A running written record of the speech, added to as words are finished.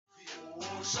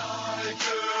Oh,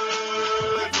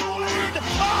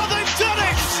 they've done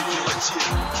it!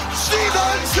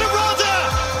 Steven Terodde,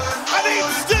 an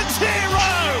instant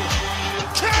hero!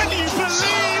 Can you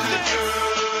believe this?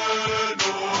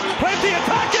 Plenty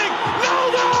attacking! No!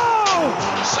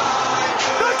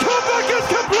 The comeback is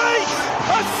complete!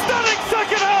 A stunning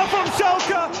second half from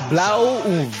Schalke! Blau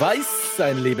und Weiß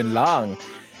ein Leben lang.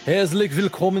 Herzlich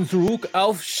willkommen zurück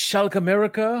auf Schalke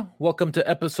America. Welcome to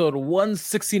episode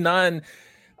 169.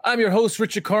 I'm your host,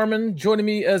 Richard Carmen. Joining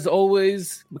me, as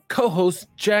always, co-host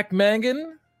Jack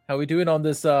Mangan. How are we doing on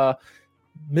this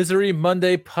Misery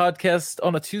Monday podcast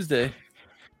on a Tuesday?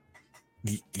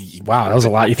 Wow, that was a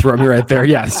lot you threw at me right there.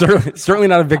 Yeah, certainly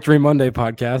not a Victory Monday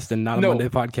podcast and not a Monday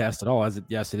podcast at all.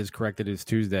 Yes, it is correct. It is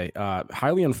Tuesday.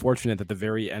 Highly unfortunate that the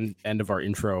very end of our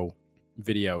intro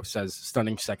video says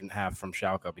stunning second half from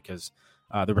Schalke, because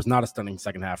there was not a stunning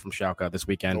second half from Schalke this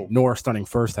weekend, nor a stunning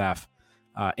first half.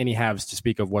 Any halves to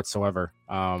speak of whatsoever.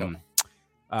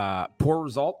 Poor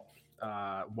result,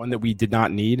 one that we did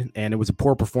not need, and it was a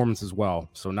poor performance as well.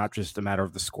 So not just a matter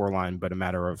of the scoreline, but a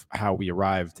matter of how we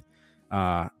arrived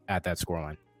at that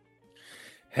scoreline.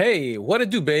 Hey, what it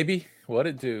do, baby? What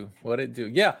it do?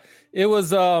 Yeah, it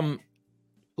was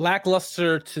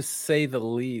lackluster to say the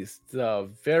least.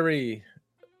 Very,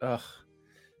 I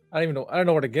don't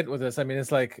know where to get with this. I mean,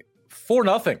 it's like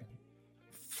 4-0.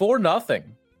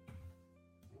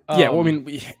 Yeah, well, I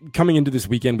mean, coming into this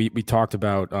weekend, we talked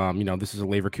about, this is a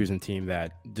Leverkusen team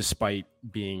that, despite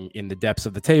being in the depths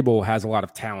of the table, has a lot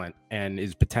of talent and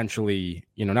is potentially,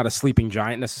 not a sleeping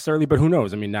giant necessarily, but who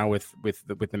knows? I mean, now with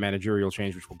the managerial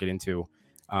change, which we'll get into,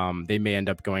 they may end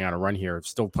up going on a run here.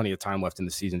 Still plenty of time left in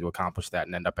the season to accomplish that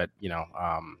and end up at,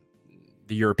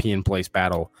 the European place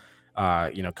battle,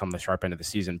 come the sharp end of the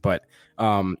season. But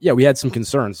we had some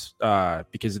concerns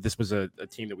because this was a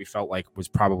team that we felt like was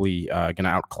probably going to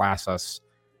outclass us,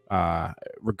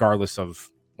 regardless of,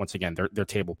 once again, their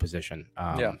table position.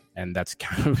 And that's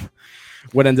kind of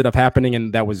what ended up happening.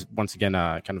 And that was, once again,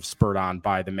 kind of spurred on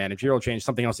by the managerial change.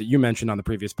 Something else that you mentioned on the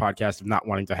previous podcast of not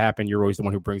wanting to happen. You're always the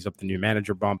one who brings up the new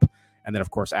manager bump. And then, of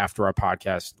course, after our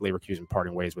podcast, Leverkusen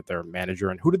parting ways with their manager.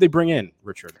 And who did they bring in,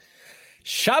 Richard?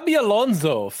 Xabi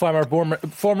Alonso, former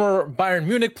Bayern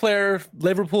Munich player,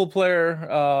 Liverpool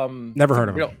player. Never heard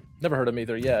of him. Never heard of him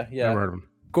either. Yeah. Never heard of him.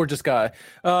 Gorgeous guy.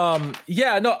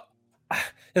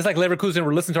 It's like Leverkusen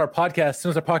were listening to our podcast. As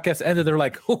soon as our podcast ended, they're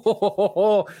like,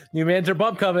 new manager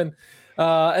bump coming.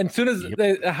 And as soon as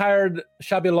they hired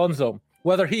Xabi Alonso,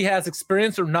 whether he has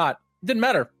experience or not, didn't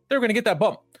matter. They were going to get that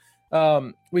bump.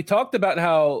 We talked about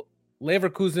how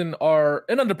Leverkusen are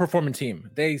an underperforming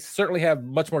team. They certainly have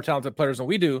much more talented players than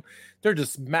we do. They're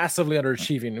just massively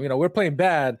underachieving. We're playing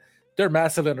bad. They're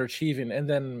massively underachieving. And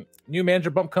then new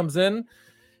manager bump comes in,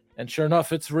 and sure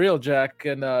enough, it's real, Jack.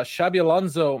 And Xabi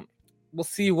Alonso, we'll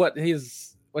see what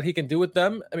he can do with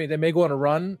them. I mean, they may go on a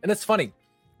run, and it's funny,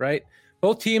 right?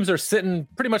 Both teams are sitting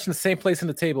pretty much in the same place in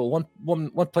the table, one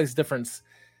place difference.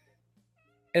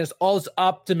 And it's all this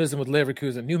optimism with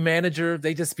Leverkusen. New manager,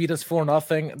 they just beat us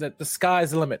 4-0. That the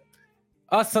sky's the limit.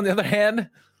 Us, on the other hand,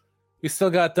 we still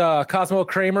got Cosmo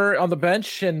Kramer on the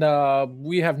bench, and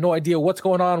we have no idea what's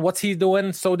going on. What's he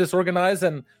doing? So disorganized,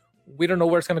 and we don't know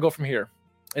where it's going to go from here.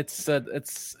 It's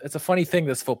a funny thing,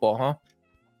 this football, huh?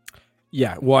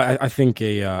 Yeah, well, I think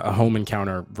a home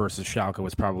encounter versus Schalke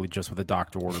was probably just what the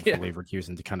doctor ordered for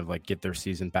Leverkusen to kind of like get their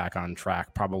season back on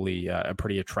track. Probably a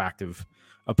pretty attractive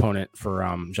opponent for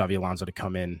Xabi Alonso to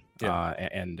come in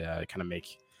and kind of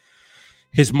make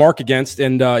his mark against.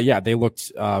 And they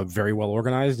looked very well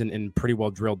organized and pretty well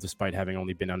drilled, despite having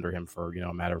only been under him for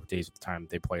a matter of days at the time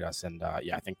they played us. And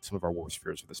I think some of our worst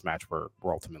fears for this match were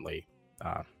ultimately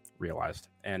realized.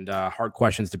 And hard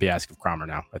questions to be asked of Kramer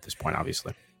now at this point,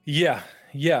 obviously. Yeah.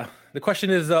 The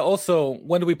question is also,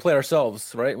 when do we play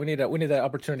ourselves, right? We need that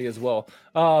opportunity as well.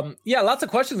 Lots of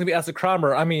questions to be asked of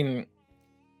Kramer. I mean,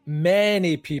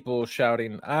 many people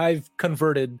shouting, I've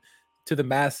converted to the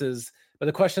masses, but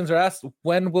the questions are asked,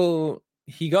 when will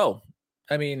he go?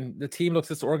 I mean, the team looks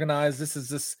disorganized. This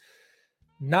is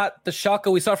not the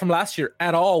Schalke we saw from last year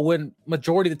at all, when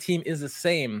majority of the team is the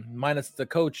same, minus the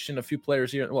coach and a few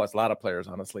players here. Well, it's a lot of players,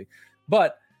 honestly.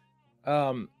 But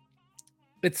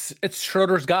it's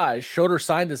Schroeder's guy. Schroeder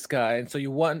signed this guy, and so there's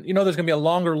going to be a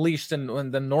longer leash than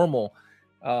normal.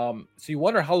 So you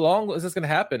wonder, how long is this going to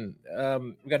happen?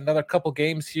 We got another couple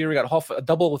games here. We got a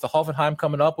double with the Hoffenheim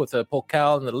coming up with a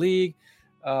Pokal in the league.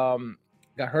 Got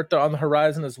Hertha on the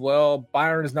horizon as well.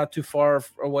 Bayern is not too far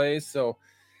away. So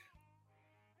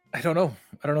I don't know.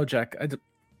 Jack.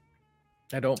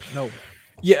 I don't know.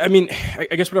 Yeah, I mean,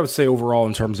 I guess what I would say overall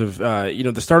in terms of,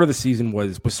 the start of the season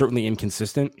was certainly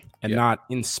inconsistent and not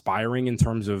inspiring in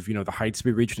terms of, the heights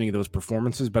we reached any of those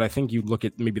performances. But I think you look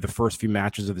at maybe the first few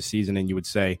matches of the season and you would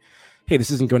say, hey,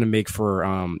 this isn't going to make for,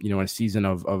 a season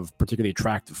of particularly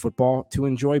attractive football to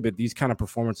enjoy. But these kind of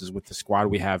performances with the squad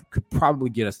we have could probably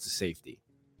get us to safety.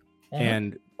 Mm-hmm.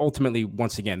 And ultimately,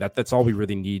 once again, that's all we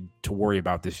really need to worry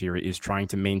about this year is trying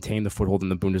to maintain the foothold in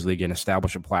the Bundesliga and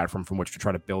establish a platform from which to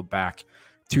try to build back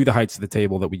to the heights of the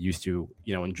table that we used to,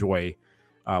 enjoy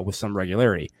with some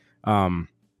regularity.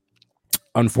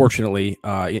 Unfortunately,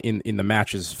 in the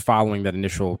matches following that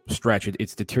initial stretch,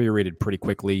 it's deteriorated pretty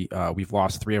quickly. We've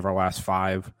lost 3 of our last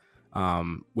 5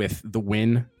 with the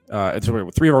win. 3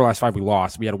 of our last 5 we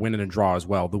lost. We had a win and a draw as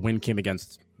well. The win came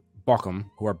against Bochum,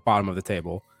 who are bottom of the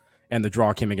table, and the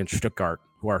draw came against Stuttgart,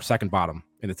 who are second bottom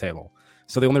in the table.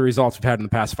 So the only results we've had in the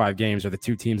past 5 games are the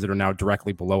 2 teams that are now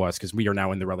directly below us because we are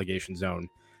now in the relegation zone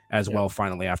as well,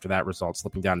 finally, after that result,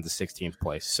 slipping down into 16th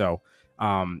place. So,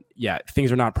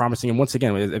 things are not promising. And once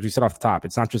again, as we said off the top,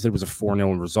 it's not just that it was a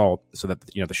 4-0 result so that,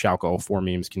 the Schalke 04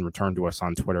 memes can return to us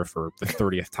on Twitter for the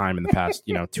 30th time in the past,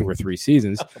 2 or 3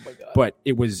 seasons. Oh, but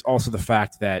it was also the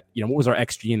fact that, what was our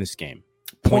XG in this game?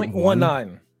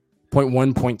 0.19.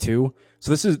 0.1, 0.2.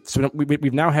 So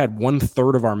we've now had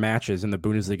 1/3 of our matches in the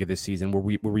Bundesliga this season where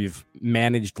we've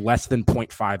managed less than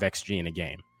 0.5 XG in a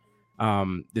game.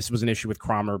 This was an issue with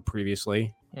Kramer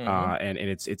previously, and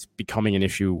it's becoming an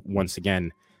issue once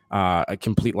again. A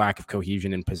complete lack of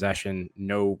cohesion in possession,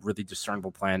 no really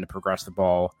discernible plan to progress the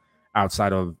ball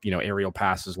outside of aerial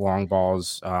passes, long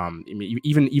balls.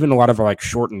 Even a lot of our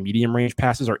short and medium range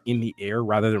passes are in the air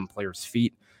rather than players'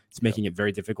 feet. It's making it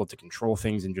very difficult to control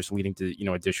things and just leading to,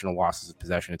 additional losses of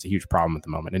possession. It's a huge problem at the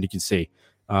moment. And you can see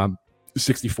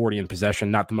 60-40 in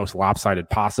possession, not the most lopsided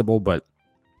possible, but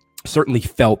certainly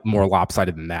felt more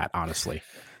lopsided than that, honestly.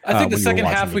 I think the second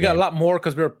half we got a lot more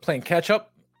because we were playing catch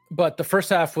up, but the first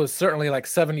half was certainly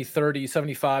 70-30,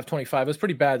 75-25. It was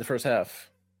pretty bad the first half.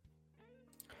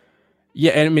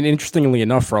 Yeah, and I mean, interestingly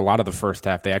enough, for a lot of the first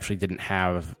half, they actually didn't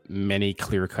have many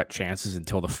clear-cut chances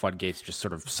until the floodgates just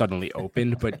sort of suddenly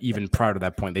opened. But even prior to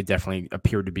that point, they definitely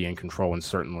appeared to be in control and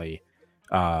certainly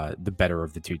the better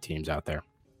of the 2 teams out there.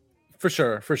 For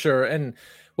sure. And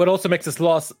what also makes this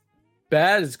loss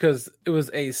bad is because it was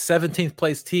a 17th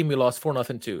place team we lost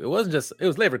 4-0 to. It wasn't just, it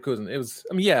was Leverkusen. It was,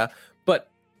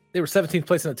 but they were 17th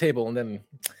place in the table and then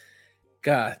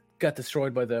got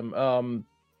destroyed by them.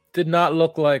 Did not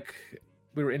look like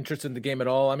we were interested in the game at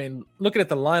all. I mean, looking at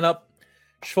the lineup,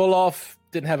 Schwolow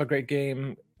didn't have a great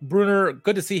game. Brunner,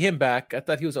 good to see him back. I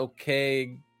thought he was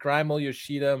okay. Greimel,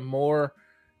 Yoshida, Moore.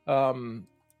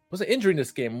 Was an injury in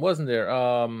this game, wasn't there?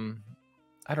 I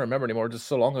don't remember anymore, just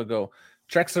so long ago.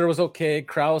 Drexler was okay.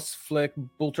 Kraus, Flick,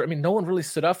 Bulter. I mean, no one really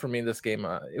stood up for me in this game.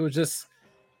 It was just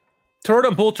Terodde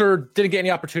and Bulter didn't get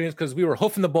any opportunities because we were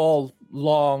hoofing the ball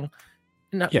long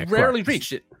and rarely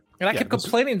reached it. And I kept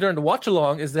complaining during the watch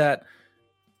along is that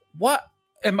what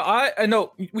am I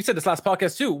know we said this last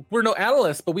podcast too. We're no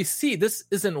analysts, but we see this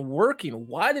isn't working.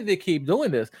 Why did they keep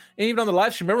doing this? And even on the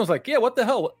live stream, everyone's like, yeah, what the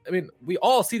hell? I mean, we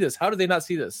all see this. How do they not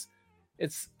see this?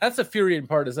 That's the infuriating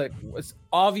part is it's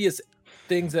obvious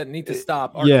things that need to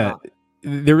stop. Not.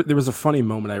 There was a funny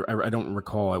moment. I don't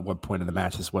recall at what point in the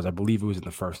match this was. I believe it was in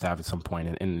the first half at some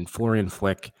point. And Florian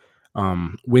Flick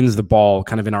wins the ball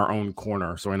kind of in our own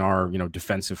corner. So in our,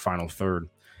 defensive final third,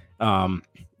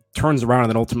 turns around and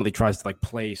then ultimately tries to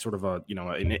play sort of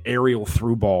an aerial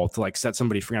through ball to set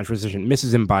somebody free on transition,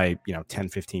 misses him by, 10,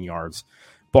 15 yards.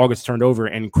 Ball gets turned over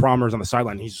and Kramer's on the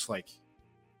sideline. He's just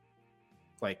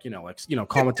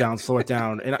calm it down, slow it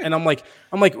down. And I'm like,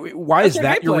 why is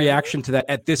that your reaction to that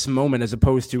at this moment, as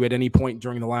opposed to at any point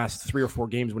during the last 3 or 4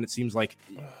 games when it seems like,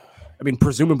 I mean,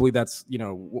 presumably that's,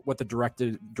 what the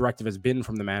directive has been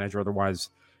from the manager. Otherwise,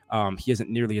 he isn't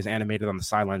nearly as animated on the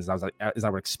sidelines as I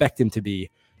would expect him to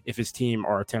be if his team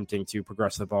are attempting to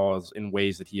progress the balls in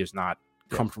ways that he is not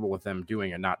comfortable with them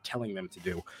doing and not telling them to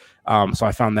do. So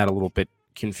I found that a little bit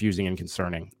confusing and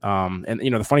concerning. And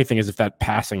the funny thing is, if that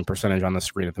passing percentage on the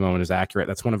screen at the moment is accurate,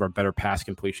 that's one of our better pass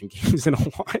completion games in a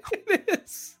while. It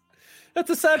is. That's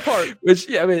the sad part. Which,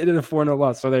 it is a 4-0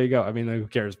 loss. So there you go. I mean, who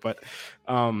cares? But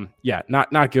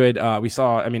not good. We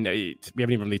saw, we haven't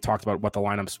even really talked about what the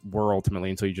lineups were ultimately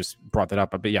until you just brought that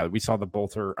up. But we saw the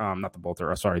Polter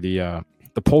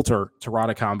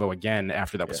Terodde combo again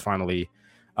after that was finally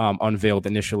unveiled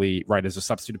initially, right, as a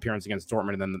substitute appearance against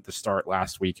Dortmund and then the start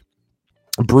last week.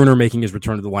 Brunner making his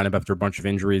return to the lineup after a bunch of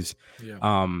injuries. The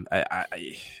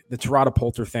Terodde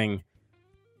Polter thing,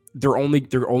 they're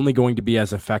only going to be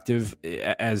as effective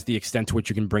as the extent to which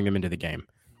you can bring them into the game.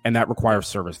 and that requires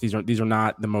service. These are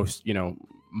not the most, you know,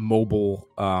 mobile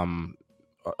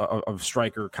of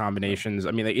striker combinations.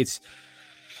 I mean,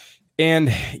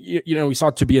 and you know, we saw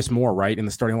Tobias Moore, right, in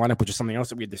the starting lineup, which is something else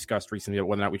that we had discussed recently about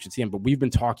whether or not we should see him. But we've been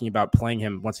talking about playing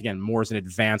him once again more as an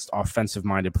advanced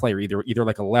offensive-minded player, either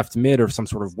like a left mid or some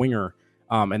sort of winger,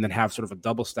 and then have sort of a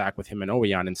double stack with him and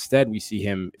Oweyan. Instead, we see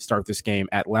him start this game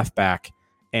at left back,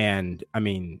 and I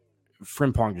mean,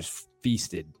 Frimpong just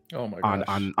feasted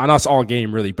on us all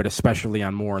game, really, but especially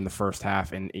on Moore in the first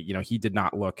half. And you know, he did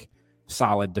not look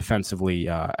solid defensively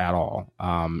at all.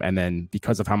 And then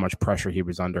because of how much pressure he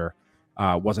was under,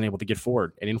 wasn't able to get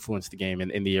forward and influence the game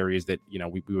in the areas that, you know,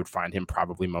 we would find him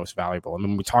probably most valuable. I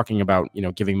mean, we're talking about, you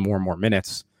know, giving more and more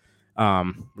minutes.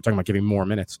 We're talking about giving more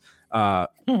minutes.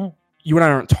 You and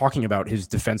I aren't talking about his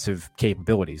defensive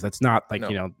capabilities. That's not like,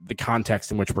 you know, the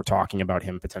context in which we're talking about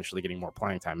him potentially getting more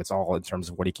playing time. It's all in terms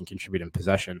of what he can contribute in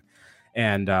possession.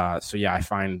 And so, yeah, I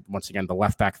find, once again, the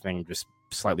left back thing just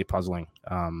slightly puzzling.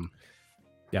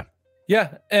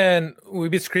 Yeah, and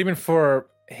we've been screaming for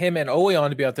him and Oweyan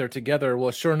to be out there together.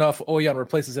 Well, sure enough, Oweyan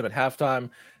replaces him at halftime.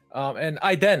 And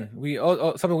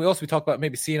something we also talked about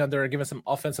maybe seeing on there, giving some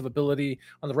offensive ability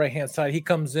on the right-hand side. He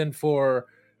comes in for,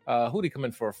 who did he come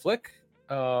in for? Flick?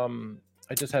 I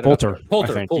just had Poulter.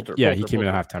 Poulter. He came in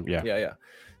at halftime. Yeah.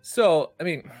 So, I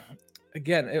mean,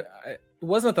 again, it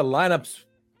wasn't that the lineups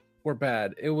were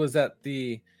bad. It was that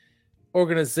the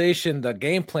organization, the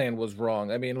game plan was wrong.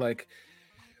 I mean, like,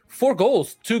 4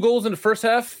 goals, 2 goals in the first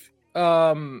half.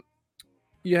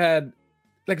 You had,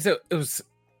 like I said, it was,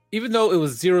 even though it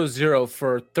was 0-0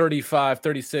 for 35,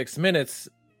 36 minutes,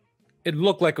 it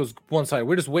looked like it was one side.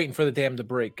 We're just waiting for the dam to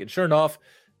break. And sure enough,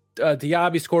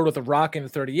 Diaby scored with a rock in the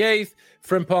 38th.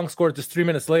 Frimpong scored just 3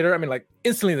 minutes later. I mean, like,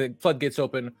 instantly the floodgates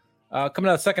open. Coming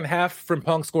out of the second half,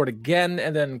 Frimpong scored again,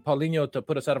 and then Paulinho to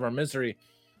put us out of our misery.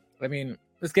 I mean,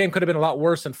 this game could have been a lot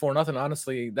worse than 4-0,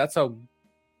 honestly. That's how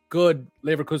good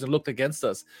Leverkusen looked against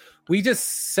us. We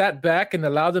just sat back and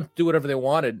allowed them to do whatever they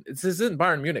wanted. This isn't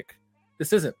Bayern Munich.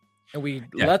 This isn't. And we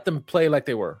let them play like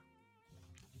they were.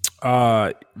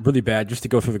 Really bad. Just to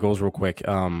go through the goals real quick.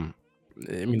 I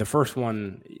mean, the first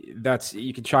one,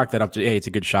 you can chalk that up to, hey, it's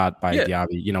a good shot by Diaby.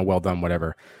 You know, well done,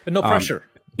 whatever. But no pressure.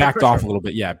 Backed off a little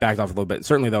bit. Yeah, backed off a little bit.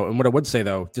 Certainly, though, and what I would say,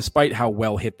 though, despite how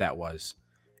well hit that was,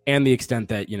 and the extent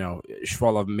that, you know,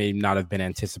 Schwalov may not have been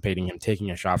anticipating him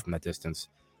taking a shot from that distance,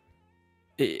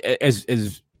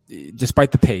 as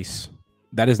despite the pace,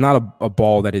 that is not a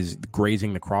ball that is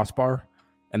grazing the crossbar,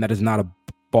 and that is not a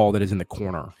ball that is in the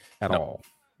corner at all.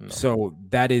 No. So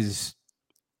that is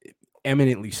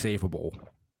eminently savable.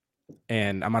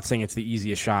 And I'm not saying it's the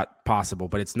easiest shot possible,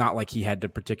 but it's not like he had to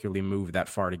particularly move that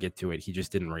far to get to it. He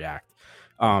just didn't react.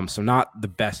 So not the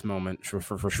best moment for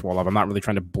Schwalov. I'm not really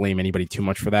trying to blame anybody too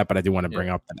much for that, but I do want to bring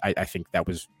up that I think that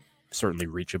was certainly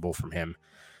reachable from him.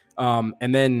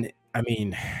 And then, I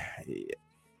mean,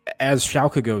 as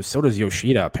Schalke goes, so does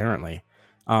Yoshida, apparently.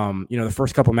 You know, the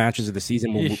first couple matches of the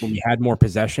season when we had more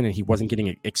possession and he wasn't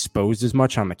getting exposed as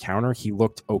much on the counter, he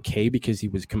looked okay because he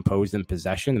was composed in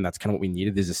possession, and that's kind of what we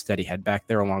needed, is a steady head back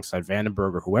there alongside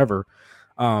Vandenberg or whoever.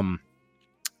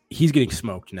 He's getting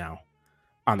smoked now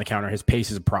on the counter. His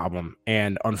pace is a problem,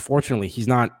 and unfortunately, he's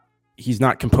not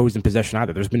composed in possession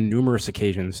either. There's been numerous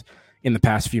occasions in the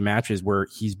past few matches where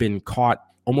he's been caught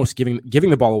almost giving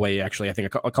the ball away, actually, I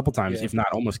think a couple times, if not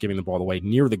almost giving the ball away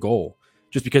near the goal,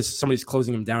 just because somebody's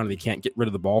closing him down and they can't get rid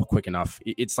of the ball quick enough.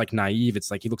 It's like naive.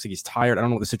 It's like he looks like he's tired. I don't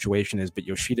know what the situation is, but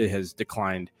Yoshida has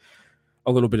declined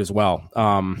a little bit as well.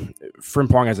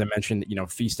 Frimpong, as I mentioned, you know,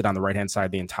 feasted on the right-hand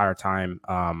side the entire time.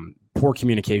 Poor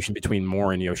communication between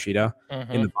Moore and Yoshida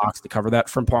in the box to cover that.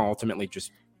 Frimpong ultimately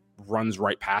just runs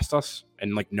right past us,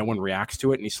 and like no one reacts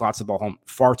to it, and he slots the ball home.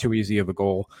 Far too easy of a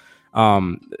goal.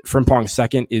 Frimpong's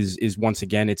second is once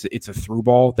again it's a through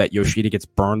ball that Yoshida gets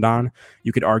burned on.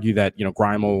 You could argue that, you know,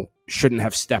 Greimel shouldn't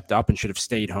have stepped up and should have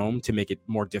stayed home to make it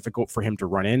more difficult for him to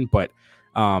run in, but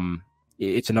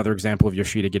it's another example of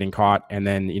Yoshida getting caught. And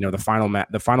then, you know, the final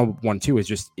one too is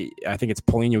just, I think it's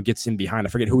Paulinho gets in behind. I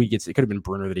forget who he gets. It could have been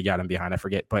Brunner that he got him behind. I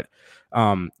forget, but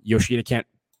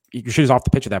Yoshida's off the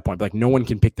pitch at that point. But like, no one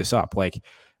can pick this up. Like,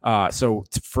 so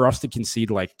for us to concede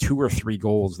like 2 or 3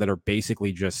 goals that are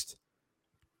basically just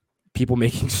people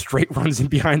making straight runs in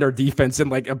behind our defense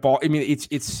and like a ball. I mean,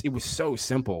 it was so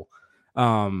simple. For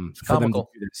them to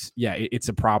do this. Yeah, it's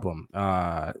a problem.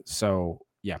 So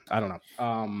yeah, I don't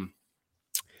know.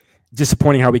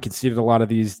 Disappointing how we conceded a lot of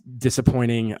these.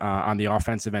 Disappointing on the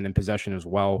offensive end in possession as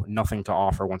well. Nothing to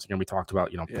offer. Once again, we talked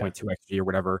about, 0.2 XG or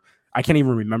whatever. I can't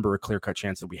even remember a clear-cut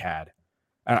chance that we had.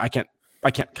 I can't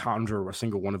conjure a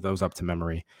single one of those up to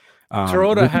memory.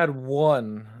 Sirota had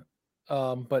one.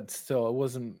 But still, it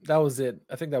wasn't. That was it.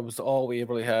 I think that was all we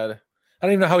really had. I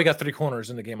don't even know how we got 3 corners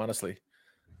in the game. Honestly, it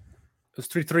was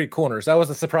 3 corners. That was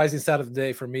a surprising stat of the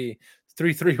day for me.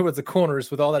 3 with the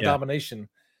corners with all that domination.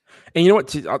 And you know what?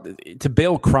 To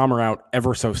bail Cromer out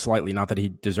ever so slightly, not that he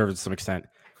deserves it to some extent,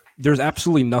 there's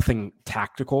absolutely nothing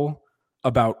tactical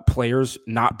about players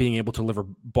not being able to deliver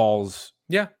balls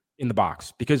in the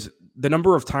box, because the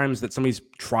number of times that somebody's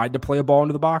tried to play a ball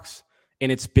into the box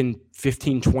and it's been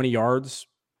 15, 20 yards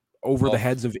over the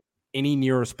heads of any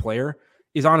nearest player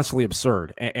is honestly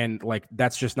absurd. And like,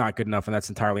 that's just not good enough. And that's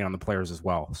entirely on the players as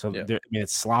well. So I mean,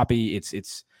 it's sloppy.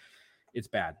 It's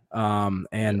bad.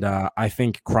 I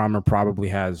think Cromer probably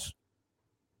has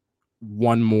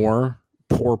one more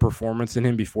poor performance in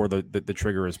him before the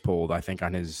trigger is pulled, I think,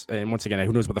 on his. And once again,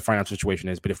 who knows what the financial situation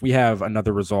is, but if we have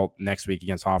another result next week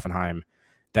against Hoffenheim,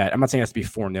 that I'm not saying it has to be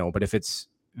 4-0, but if it's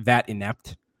that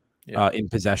inept in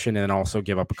possession and also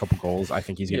give up a couple goals, I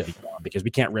think he's going to be gone, because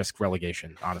we can't risk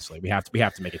relegation. Honestly, we have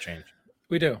to make a change.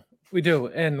 We do.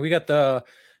 And we got the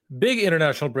big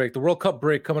international break, the World Cup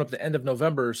break, coming up at the end of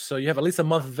November. So you have at least a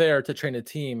month there to train a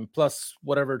team, plus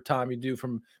whatever time you do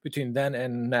from between then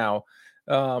and now.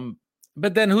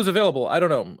 But then who's available? I don't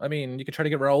know. I mean, you could try to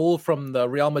get Raul from the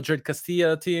Real Madrid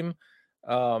Castilla team.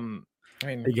 I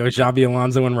mean, there you go, Xabi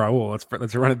Alonso and Raul.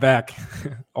 Let's run it back.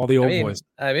 All the old boys.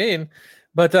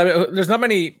 But there's not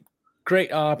many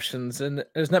great options, and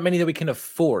there's not many that we can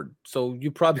afford. So you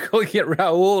probably go get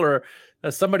Raul or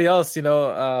somebody else.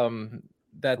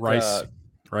 That Rice,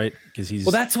 right? Because he's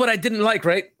that's what I didn't like.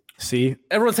 Right? See,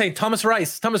 everyone's saying Thomas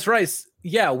Rice.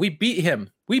 Yeah, we beat him.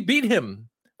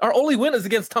 Our only win is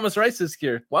against Thomas Rice this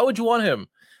year. Why would you want him?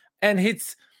 And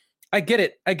I get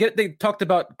it. They talked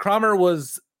about Cromer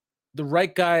was the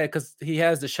right guy because he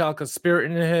has the Schalke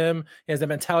spirit in him. He has the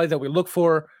mentality that we look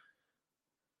for.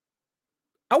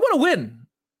 I want to win.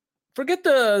 Forget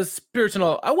the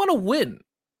spiritual. I want to win.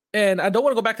 And I don't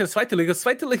want to go back to the Zweite Liga.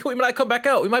 Zweite Liga, we might come back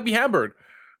out. We might be Hamburg.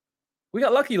 We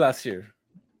got lucky last year.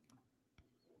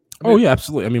 Yeah,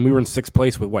 absolutely. I mean, we were in 6th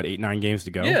place with 8-9 games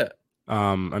to go. Yeah.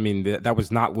 I mean, that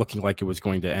was not looking like it was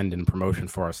going to end in promotion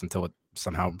for us until it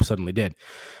somehow suddenly did.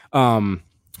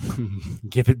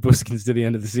 Give it Buskins to the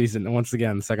end of the season. And once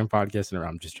again, the second podcast in a row.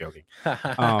 I'm just joking.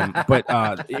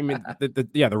 I mean,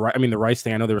 the Rice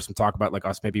thing. I know there was some talk about like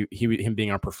us, maybe him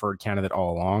being our preferred candidate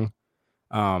all along.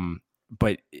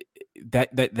 But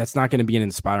that's not going to be an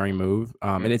inspiring move.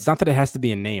 And it's not that it has to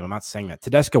be a name. I'm not saying that.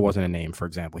 Tedesco wasn't a name, for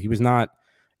example. He was not,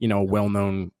 a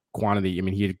well-known quantity. I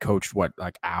mean, he had coached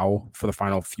Au for the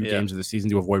final few games of the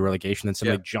season to avoid relegation, and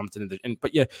somebody jumped into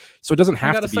so it doesn't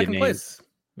have to be a name. Place.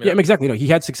 Yeah, exactly. He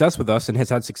had success with us and has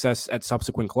had success at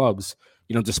subsequent clubs,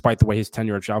 despite the way his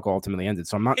tenure at Schalke ultimately ended.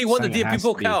 So I'm not. He won the DFB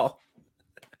Pokal.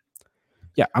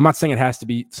 Yeah, I'm not saying it has to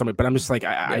be somebody, but I'm just like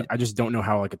I just don't know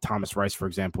how like a Thomas Rice, for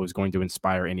example, is going to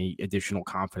inspire any additional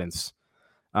confidence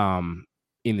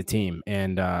in the team.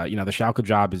 And the Schalke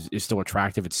job is still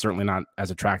attractive. It's certainly not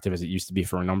as attractive as it used to be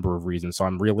for a number of reasons. So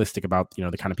I'm realistic about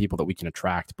the kind of people that we can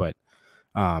attract. But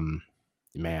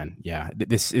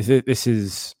this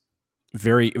is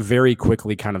very, very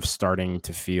quickly kind of starting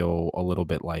to feel a little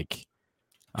bit like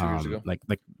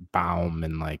Baum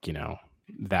and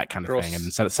that kind of thing.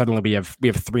 And suddenly we have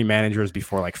 3 managers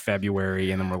before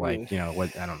February, and then we're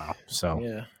what, I don't know.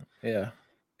 So yeah.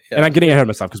 And I'm getting ahead of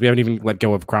myself because we haven't even let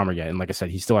go of Cromer yet. And like I said,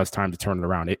 he still has time to turn it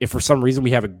around. If for some reason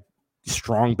we have a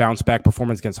strong bounce back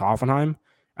performance against Hoffenheim,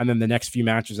 and then the next few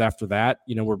matches after that,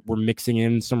 we're mixing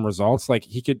in some results, like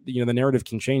he could, the narrative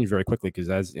can change very quickly, because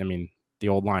the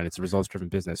old line, it's a results driven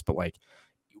business, but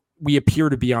we appear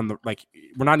to be on the,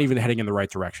 we're not even heading in the right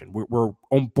direction. We're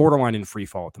on borderline in free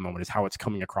fall at the moment is how it's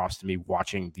coming across to me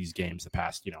watching these games the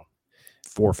past,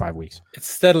 4 or 5 weeks. It's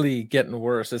steadily getting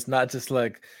worse. It's not just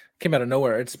came out of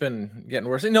nowhere. It's been getting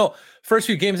worse. First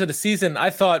few games of the season,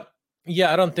 I thought,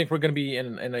 I don't think we're going to be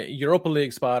in a Europa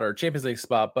League spot or Champions League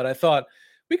spot, but I thought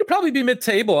we could probably be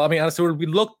mid-table. I mean, honestly, we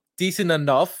look decent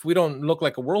enough. We don't look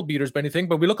like a world beaters by anything,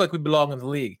 but we look like we belong in the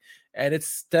league. And it's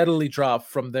steadily dropped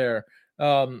from there.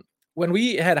 When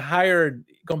we had hired,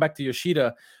 going back to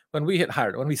Yoshida, when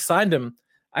we signed him,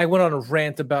 I went on a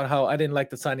rant about how I didn't like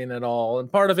the signing at all.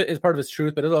 And part of it is part of his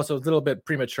truth, but it's also a little bit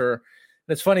premature.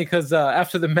 And it's funny because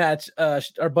after the match,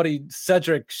 our buddy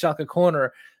Cedric Schalke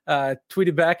Corner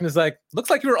tweeted back and was like, looks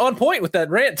like you were on point with that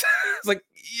rant. It's like,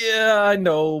 yeah, I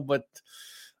know. But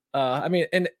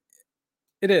and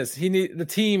it is. He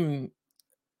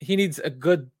needs a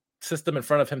good system in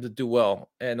front of him to do well.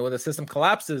 And when the system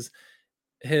collapses,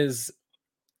 his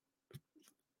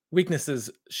weaknesses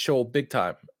show big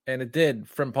time, and it did.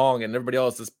 Frimpong and everybody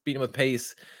else is beating with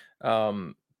pace,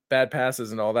 bad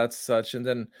passes, and all that such. And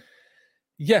then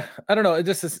Yeah, I don't know. It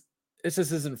just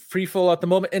isn't free fall at the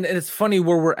moment, and it's funny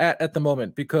where we're at the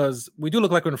moment because we do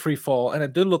look like we're in free fall, and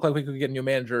it did look like we could get a new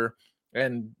manager,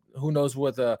 and who knows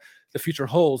what the future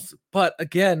holds. But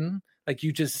again, like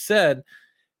you just said,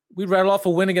 we rattle off a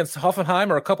win against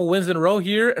Hoffenheim or a couple wins in a row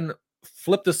here, and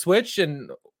flip the switch, and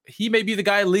he may be the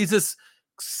guy who leads us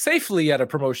safely at a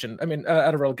promotion. I mean,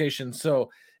 at a relegation.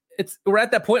 So we're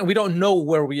at that point and we don't know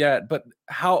where we're at, but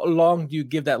how long do you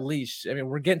give that leash? I mean,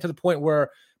 we're getting to the point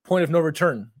of no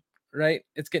return, right?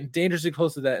 It's getting dangerously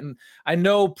close to that. And I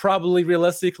know probably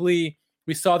realistically,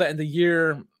 we saw that in the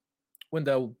year when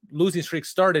the losing streak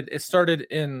started. It started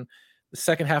in the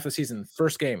second half of the season,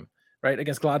 first game, right,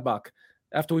 against Gladbach.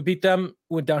 After we beat them,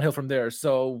 we went downhill from there.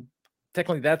 So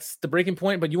technically that's the breaking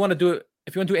point, but you want to do it.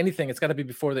 If you want to do anything, it's got to be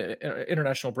before the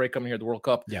international break coming here, the World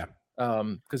Cup. Yeah.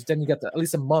 Because then you get at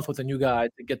least a month with a new guy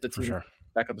to get the team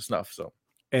back up to snuff. So,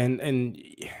 and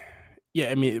yeah,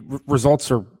 I mean,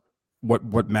 results are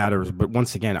what matters. But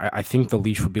once again, I think the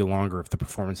leash would be longer if the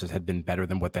performances had been better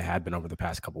than what they had been over the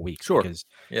past couple of weeks. Sure. Because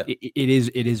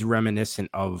it is reminiscent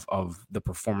of the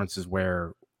performances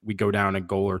where we go down a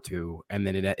goal or two, and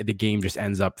then the game just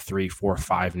ends up 3-4,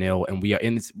 5-0,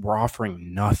 and we're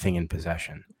offering nothing in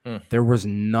possession. There was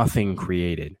nothing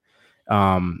created,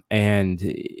 and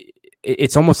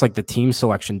it's almost like the team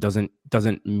selection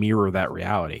doesn't mirror that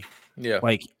reality. Yeah,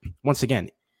 like once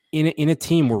again, in a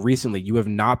team where recently you have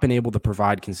not been able to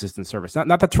provide consistent service.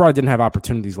 Not that Troy didn't have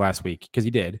opportunities last week, because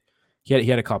he did. He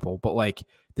had a couple, but like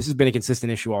this has been a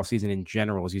consistent issue all season in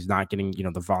general, is he's not getting,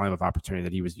 the volume of opportunity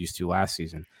that he was used to last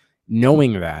season.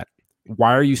 Knowing that,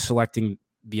 why are you selecting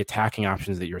the attacking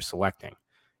options that you're selecting?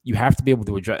 You have to be able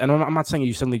to adjust. And I'm not saying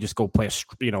you suddenly just go play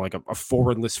like a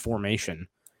forwardless formation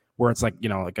where it's like,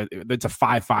 it's a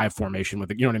 5-5 formation with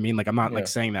it. You know what I mean? Like, I'm not like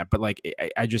saying that, but like,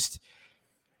 I just,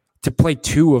 to play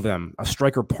two of them, a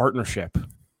striker partnership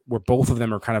where both of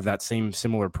them are kind of that same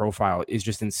similar profile, is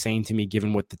just insane to me,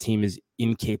 given what the team is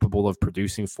incapable of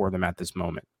producing for them at this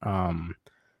moment.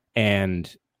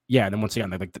 And yeah, then once again,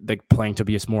 like playing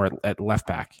Tobias Moore at left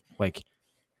back. Like,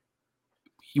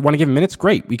 you want to give him minutes?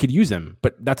 Great, we could use him,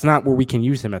 but that's not where we can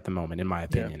use him at the moment, in my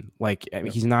opinion. Yeah. Like,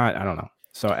 he's not. I don't know.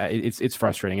 So it's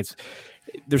frustrating.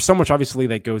 There's so much obviously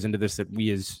that goes into this that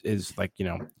we as like,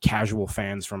 casual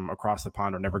fans from across the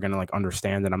pond are never going to like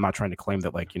understand. And I'm not trying to claim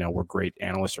that like, we're great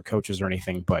analysts or coaches or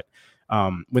anything, but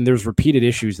when there's repeated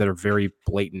issues that are very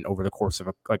blatant over the course of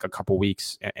a couple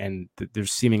weeks, and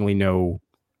there's seemingly no,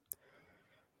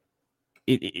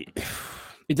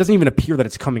 it doesn't even appear that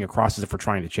it's coming across as if we're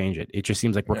trying to change it. It just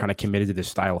seems like we're kind of committed to this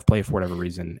style of play for whatever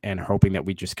reason, and hoping that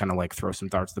we just kind of like throw some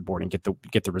darts to the board and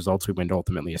get the results we want to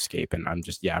ultimately escape. And I'm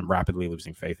rapidly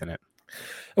losing faith in it.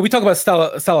 And we talk about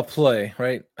style of play,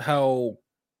 right? How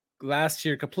last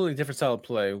year, completely different style of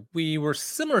play. We were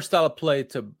similar style of play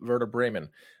to Werder Bremen.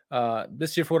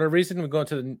 This year, for whatever reason, we go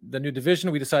into the new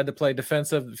division. We decided to play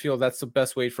defensive. Feel that's the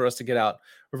best way for us to get out.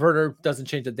 Werder doesn't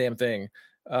change a damn thing.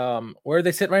 Where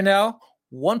they sit right now,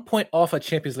 1 point off a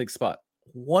Champions League spot.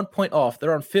 1 point off.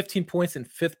 They're on 15 points in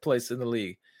 5th place in the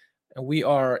league, and we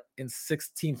are in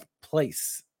 16th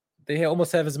place. They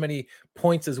almost have as many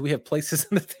points as we have places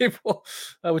in the table,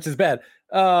 which is bad.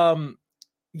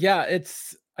 Yeah,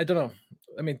 I don't know.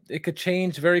 I mean, it could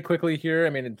change very quickly here. I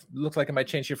mean, it looks like it might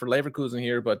change here for Leverkusen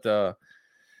here, but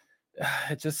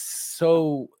it's just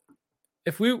so.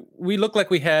 If we look like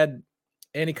we had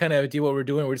any kind of idea what we're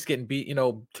doing, we're just getting beat,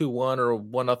 2-1 or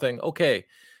 1-0. Okay.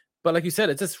 But like you said,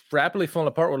 it's just rapidly falling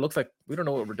apart where it looks like we don't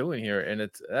know what we're doing here.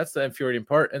 And that's the infuriating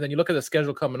part. And then you look at the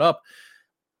schedule coming up,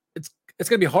 it's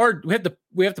going to be hard.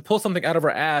 We have to pull something out of our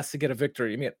ass to get a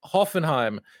victory. I mean,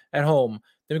 Hoffenheim at home,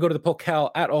 then we go to the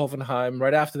Pokal at Hoffenheim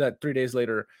right after that 3 days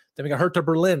later. Then we got Hertha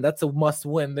Berlin. That's a must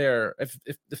win there.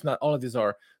 If not all of these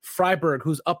are. Freiburg,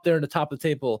 who's up there in the top of the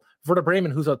table. Werder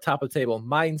Bremen, who's on top of the table.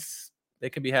 Mainz, they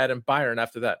can be had in Bayern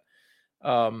after that.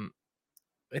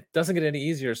 It doesn't get any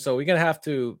easier. So we're going to have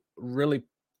to really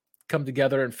come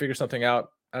together and figure something out.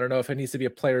 I don't know if it needs to be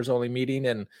a players only meeting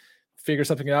and figure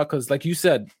something out. Cause like you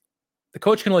said, the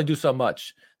coach can only do so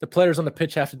much. The players on the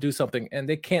pitch have to do something, and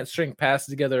they can't string passes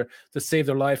together to save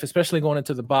their life, especially going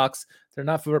into the box. They're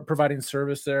not providing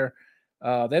service there. They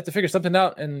have to figure something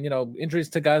out. And, injuries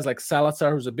to guys like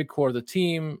Salazar, who's a big core of the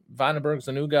team. Vandenberg's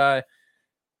a new guy.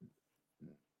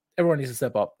 Everyone needs to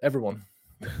step up. Everyone.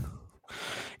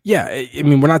 Yeah, I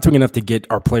mean, we're not doing enough to get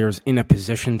our players in a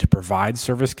position to provide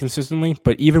service consistently.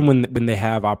 But even when they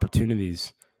have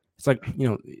opportunities, it's like,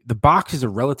 the box is a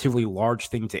relatively large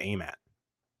thing to aim at.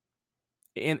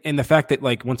 And the fact that,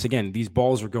 like, once again, these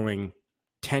balls are going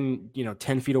 10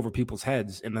 feet over people's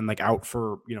heads and then like out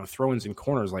for, throw-ins and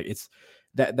corners. Like,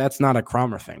 that's not a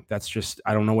Cromer thing. That's just,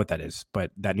 I don't know what that is,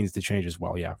 but that needs to change as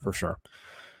well. Yeah, for sure.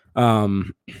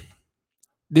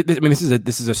 This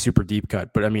is a super deep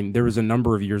cut, but I mean, there was a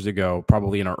number of years ago,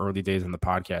 probably in our early days in the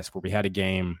podcast, where we had a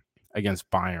game against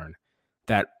Bayern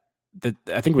that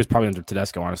I think it was probably under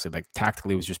Tedesco, honestly, like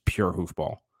tactically it was just pure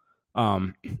hoofball.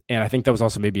 And I think that was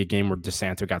also maybe a game where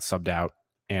DeSanto got subbed out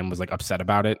and was like upset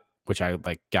about it, which I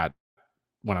like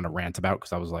went on a rant about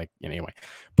because I was like, anyway,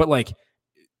 but like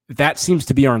that seems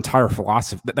to be our entire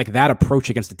philosophy, like that approach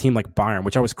against a team like Bayern,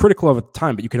 which I was critical of at the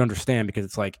time, but you can understand because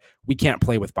it's like, we can't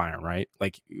play with Bayern, right?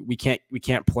 Like we can't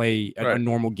play a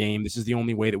normal game. This is the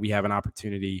only way that we have an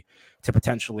opportunity to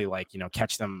potentially like,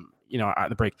 catch them, at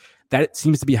the break. That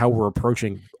seems to be how we're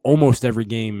approaching almost every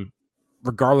game,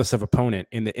 regardless of opponent.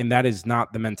 And that is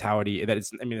not the mentality that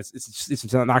it's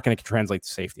not going to translate to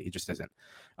safety. It just isn't.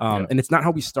 And it's not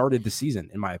how we started the season,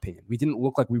 in my opinion. We didn't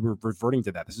look like we were reverting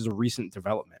to that. This is a recent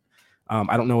development.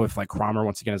 I don't know if like Cromer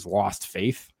once again has lost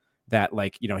faith that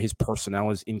like, his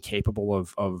personnel is incapable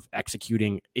of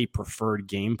executing a preferred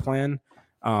game plan.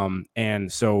 And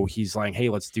so he's like, hey,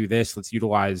 let's do this. Let's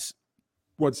utilize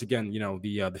once again,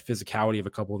 the physicality of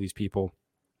a couple of these people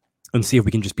and see if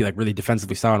we can just be like really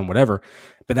defensively sound and whatever.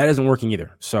 But that isn't working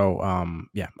either. So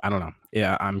I don't know.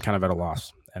 Yeah, I'm kind of at a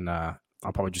loss, and I'll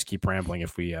probably just keep rambling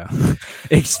if we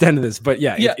extend this. But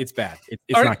it's bad. It's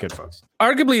not good, folks.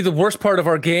 Arguably, the worst part of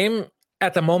our game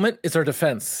at the moment is our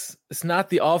defense. It's not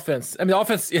the offense. I mean,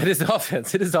 offense. It is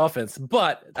offense. It is offense.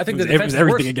 But I think the defense is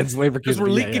everything against Leverkusen because we're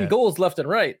leaking goals left and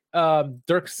right.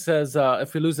 Dirk says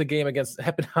if we lose the game against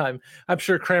Heppenheim, I'm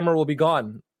sure Kramer will be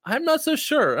gone. I'm not so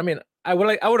sure. I mean, I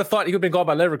would have thought he would have been gone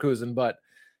by Leverkusen, but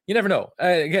you never know.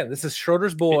 Again, this is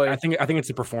Schroeder's boy. I think it's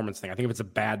a performance thing. I think if it's a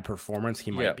bad performance, he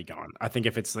might be gone. I think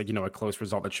if it's like, a close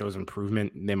result that shows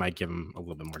improvement, they might give him a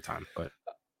little bit more time. But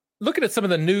looking at some of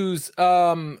the news,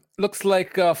 looks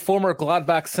like former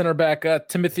Gladbach center back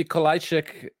Timothy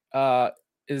Kolajczyk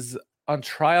is on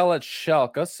trial at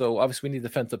Schalke. So obviously we need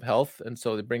defensive health, and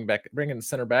so they bring in the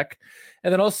center back,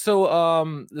 and then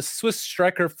also the Swiss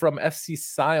striker from FC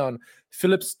Sion,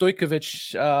 Filip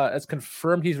Stojkovic, has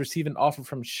confirmed he's received an offer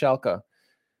from Schalke.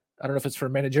 I don't know if it's for a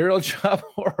managerial job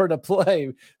or to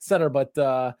play center, but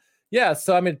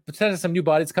so I mean, potentially some new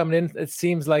bodies coming in. It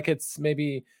seems like it's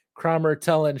maybe Kramer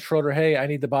telling Schroeder, "Hey, I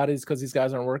need the bodies because these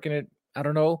guys aren't working it." I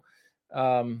don't know.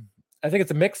 I think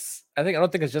it's a mix. I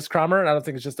don't think it's just Kramer, and I don't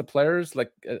think it's just the players.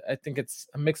 Like, I think it's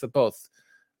a mix of both.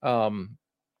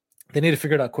 They need to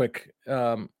figure it out quick.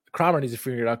 Kramer needs to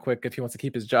figure it out quick if he wants to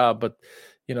keep his job. But,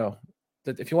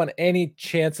 that if you want any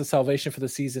chance of salvation for the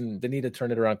season, they need to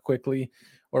turn it around quickly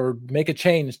or make a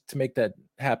change to make that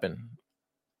happen.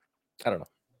 I don't know.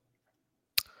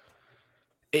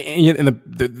 And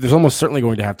there's almost certainly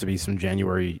going to have to be some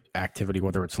January activity,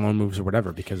 whether it's loan moves or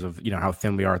whatever, because of how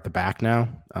thin we are at the back now,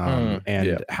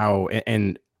 how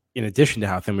in addition to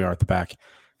how thin we are at the back,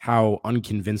 how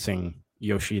unconvincing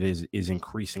Yoshida is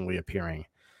increasingly appearing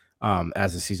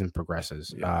as the season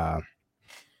progresses.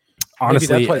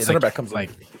 Honestly, maybe that's why center back comes like.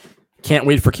 Can't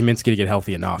wait for Kaminsky to get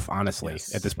healthy enough, honestly,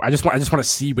 at this point. I just want to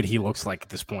see what he looks like at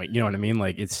this point. You know what I mean?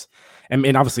 Like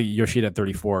and obviously Yoshida at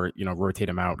 34, rotate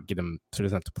him out, get him so he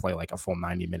doesn't have to play like a full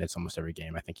 90 minutes almost every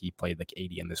game. I think he played like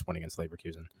 80 in this one against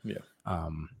Leverkusen. Yeah.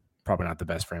 Probably not the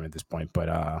best frame at this point,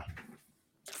 but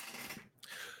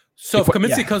so if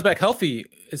Kaminsky comes back healthy,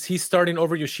 is he starting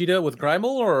over Yoshida with Greimel,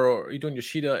 or are you doing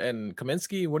Yoshida and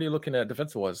Kaminsky? What are you looking at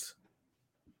defensive-wise?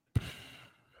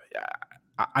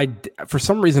 I for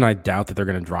some reason I doubt that they're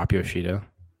going to drop Yoshida.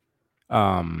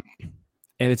 And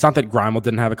it's not that Greimel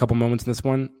didn't have a couple moments in this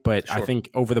one, but sure. I think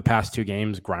over the past two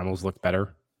games, Greimel's looked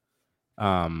better.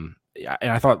 And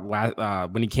I thought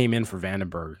when he came in for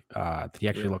Vandenberg, he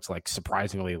actually looks like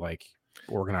surprisingly like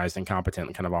organized and competent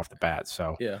and kind of off the bat.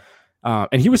 So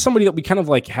and he was somebody that we kind of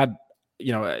like had a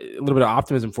little bit of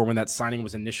optimism for when that signing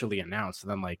was initially announced, and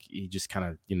then like he just kind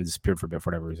of disappeared for a bit for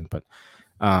whatever reason. But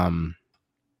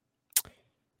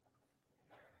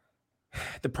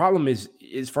the problem is,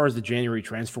 as far as the January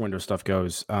transfer window stuff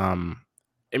goes, I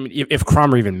mean, if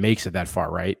Kramer even makes it that far,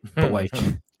 right?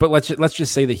 But let's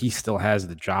just say that he still has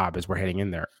the job as we're heading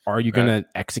in there. Are you going to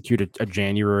execute a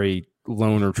January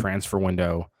loan or transfer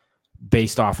window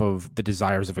based off of the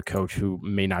desires of a coach who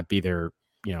may not be there,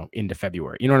 into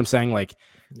February? You know what I'm saying? Like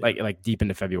deep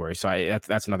into February. So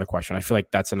that's another question. I feel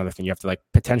like that's another thing you have to like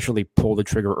potentially pull the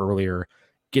trigger earlier,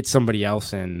 get somebody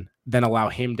else in, then allow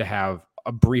him to have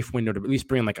a brief window to at least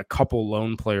bring in like a couple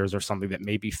loan players or something that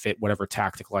maybe fit whatever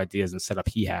tactical ideas and setup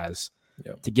he has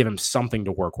to give him something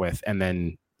to work with, and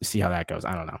then see how that goes.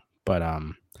 I don't know. But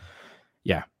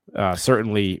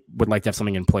certainly would like to have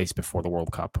something in place before the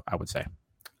World Cup, I would say.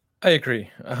 I agree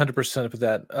 100% with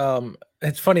that.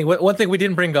 It's funny. One thing we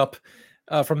didn't bring up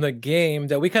from the game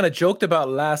that we kind of joked about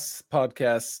last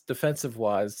podcast, defensive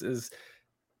wise, is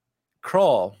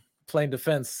Krul playing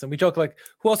defense, and we joke like,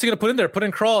 who else are you gonna put in there? Put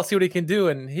in Krul, see what he can do,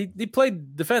 and he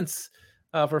played defense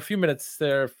for a few minutes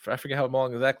there. I forget how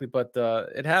long exactly, but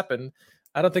it happened.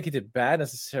 I don't think he did bad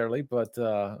necessarily, but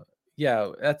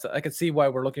yeah, I can see why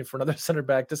we're looking for another center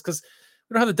back just because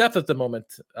we don't have the depth at the moment.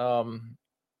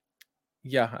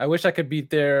 Yeah, I wish I could be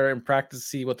there in practice,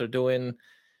 see what they're doing.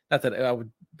 Not that I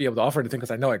would be able to offer anything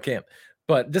because I know I can't,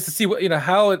 but just to see what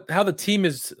how the team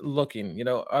is looking.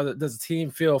 Does the team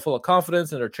feel full of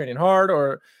confidence and they're training hard,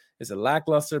 or is it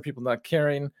lackluster? People not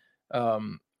caring.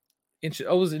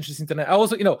 Always interesting tonight. I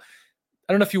don't know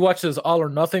if you watch those All or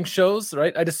Nothing shows,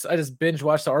 right? I just binge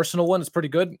watched the Arsenal one. It's pretty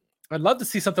good. I'd love to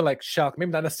see something like Schalke,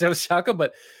 maybe not necessarily Schalke,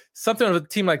 but something of a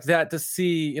team like that to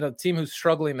see, a team who's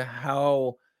struggling,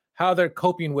 how they're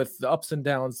coping with the ups and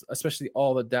downs, especially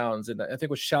all the downs. And I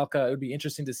think with Schalke, it would be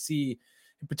interesting to see,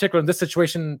 in particular in this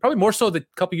situation, probably more so the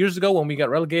couple years ago when we got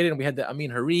relegated and we had the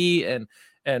Amin Hari and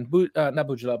not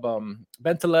Boujlab,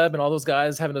 Bentaleb and all those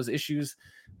guys having those issues.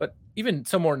 But even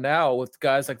some more now with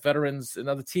guys like veterans,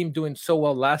 another team doing so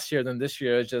well last year than this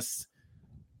year, is just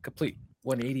complete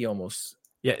 180 almost.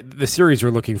 Yeah, the series we're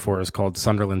looking for is called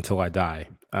Sunderland Till I Die.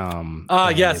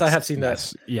 Yes, I have seen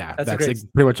that. Yeah, that's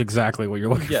pretty much exactly what you're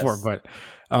looking for. But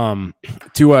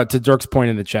to Dirk's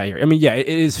point in the chat here, I mean, yeah, it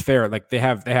is fair. Like they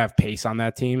have pace on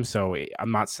that team, so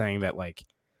I'm not saying that like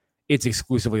it's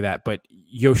exclusively that, but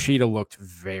Yoshida looked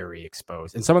very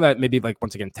exposed, and some of that maybe like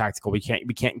once again tactical. We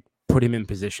can't put him in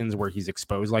positions where he's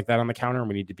exposed like that on the counter, and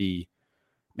we need to be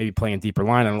maybe playing a deeper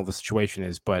line. I don't know what the situation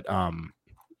is, but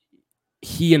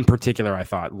he in particular, I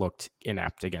thought, looked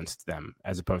inept against them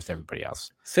as opposed to everybody else.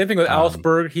 Same thing with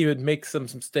Augsburg. He would make some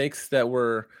mistakes that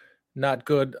were not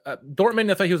good.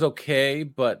 Dortmund, I thought he was okay,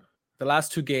 but the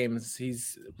last two games,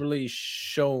 he's really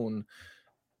shown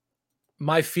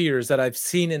my fears that I've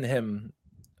seen in him,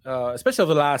 especially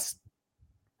over the last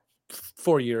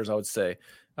 4 years, I would say.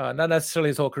 Not necessarily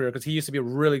his whole career, because he used to be a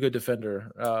really good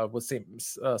defender with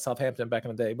Southampton back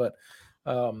in the day, but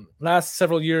last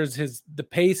several years the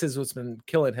pace is what's been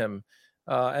killing him,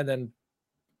 and then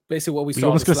basically what we saw.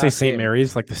 I was going to say St.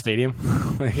 Mary's, like the stadium.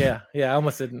 yeah, I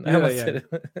almost didn't. I almost did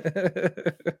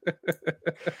it.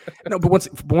 No, but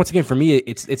once again, for me,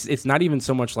 it's not even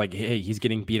so much like, hey, he's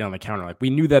getting beat on the counter. Like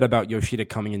we knew that about Yoshida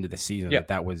coming into the season,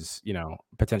 that was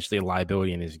potentially a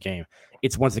liability in his game.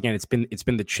 It's once again, it's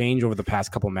been the change over the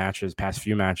past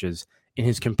few matches in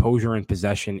his composure and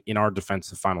possession in our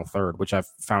defensive final third, which I've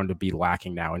found to be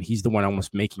lacking now. And he's the one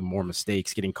almost making more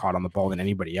mistakes, getting caught on the ball than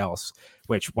anybody else,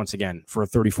 which once again, for a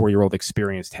 34-year-old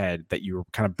experienced head that you're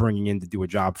kind of bringing in to do a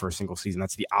job for a single season,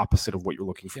 that's the opposite of what you're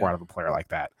looking for out of a player like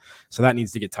that. So that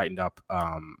needs to get tightened up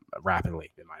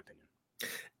rapidly, in my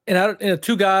opinion. And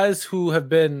two guys who have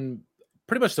been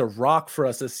pretty much the rock for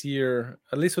us this year,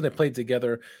 at least when they played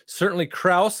together, certainly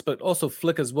Kraus, but also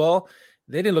Flick as well.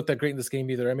 They didn't look that great in this game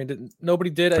either. I mean, nobody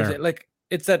did.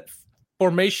 It's that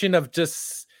formation of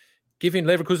just giving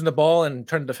Leverkusen the ball and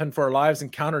trying to defend for our lives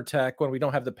and counterattack when we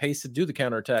don't have the pace to do the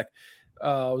counterattack.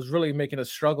 Was really making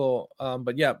us struggle.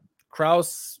 But yeah,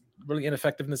 Kraus really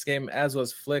ineffective in this game, as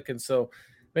was Flick. And so,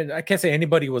 I mean, I can't say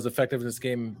anybody was effective in this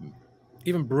game.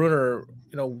 Even Brunner,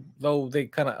 though they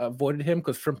kind of avoided him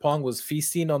because Frimpong was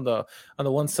feasting on the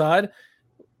one side.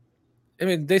 I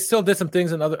mean, they still did some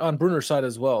things on Brunner's side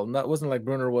as well. It wasn't like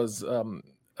Brunner was. And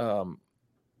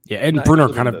Brunner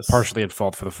kind of partially at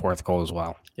fault for the fourth goal as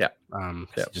well. Yeah,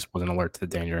 he just wasn't alert to the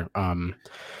danger.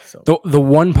 The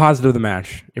one positive of the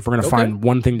match, if we're gonna find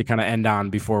one thing to kind of end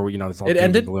on before we, this all it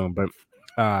ended. Gloom, but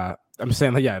I'm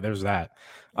saying there's that.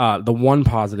 The one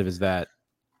positive is that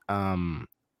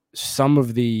some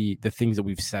of the things that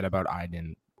we've said about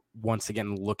Aydin, once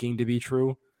again looking to be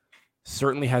true.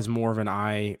 Certainly has more of an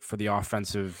eye for the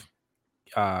offensive,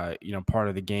 part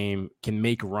of the game, can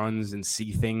make runs and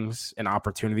see things and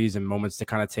opportunities and moments to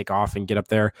kind of take off and get up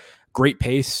there. Great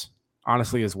pace,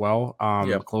 honestly, as well.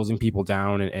 Closing people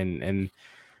down and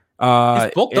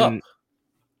he's bulked up.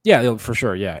 Yeah, for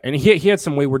sure. Yeah. And he had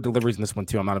some wayward deliveries in this one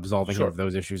too. I'm not absolving him of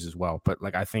those issues as well. But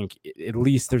like, I think at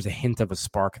least there's a hint of a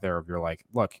spark there of you're like,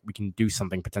 look, we can do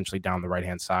something potentially down the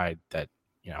right-hand side that,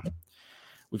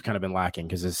 we've kind of been lacking,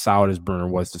 because as solid as Brunner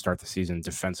was to start the season,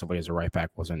 defensively as a right back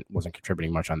wasn't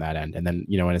contributing much on that end. And then,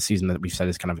 in a season that we've said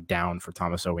is kind of down for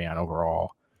Thomas Ouwejan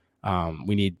overall,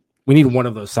 we need one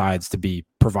of those sides to be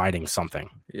providing something.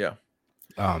 Yeah.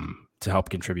 To help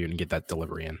contribute and get that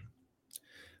delivery in.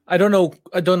 I don't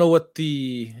know what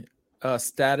the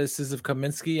status is of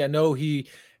Kaminsky. I know he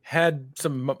had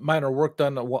some minor work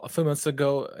done a few months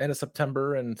ago, end of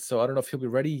September, and so I don't know if he'll be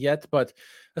ready yet. But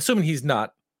assuming he's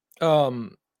not,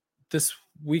 this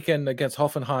weekend against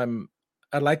Hoffenheim,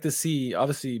 I'd like to see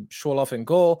obviously Schwolow in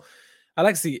goal. I'd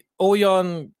like to see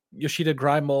Oyon, Yoshida,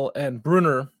 Greimel, and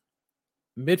Brunner.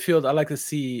 Midfield, I'd like to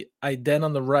see Aiden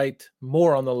on the right,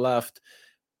 Moore on the left.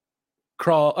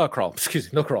 Kraus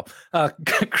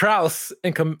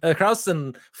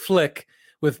and Flick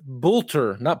with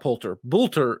Boulter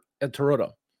and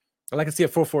Terodde. I'd like to see a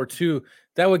 4-4-2.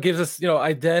 That would give us,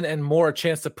 Aiden and Moore a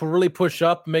chance to really push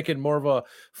up, make it more of a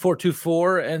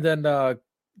 4-2-4, and then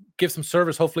give some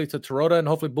service, hopefully, to Terodde, and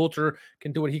hopefully Boulter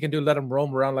can do what he can do, let him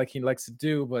roam around like he likes to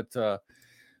do. But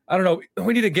I don't know.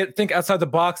 We need to think outside the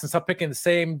box and stop picking the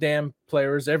same damn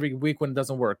players every week when it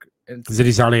doesn't work. Zidane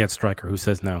Zardy at striker. Who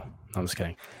says no? I'm just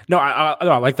kidding. No,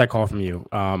 I like that call from you.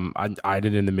 I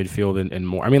did in the midfield and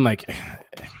more. I mean, like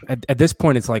at this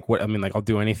point, it's like what I mean. Like I'll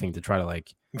do anything to try to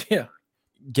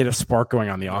get a spark going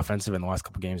on the offensive. In the last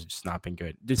couple of games, it's just not been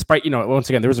good. Despite once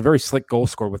again, there was a very slick goal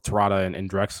score with Terodde and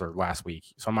Drexler last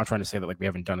week. So I'm not trying to say that like we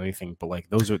haven't done anything, but like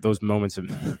those moments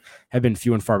have been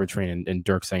few and far between. And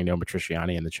Dirk saying no,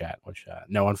 Matriciani in the chat, which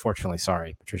no, unfortunately,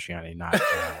 sorry, Matriciani, not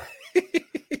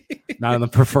not in the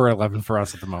preferred 11 for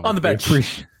us at the moment. On the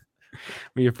bench.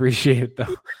 We appreciate it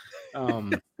though.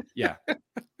 Yeah.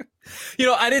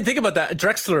 I didn't think about that.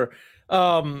 Drexler.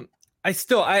 I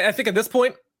think at this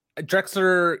point,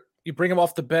 Drexler, you bring him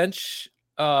off the bench.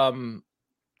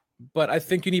 But I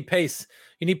think you need pace.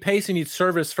 You need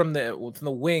service from the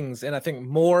wings. And I think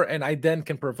Moore and Aiden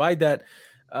can provide that.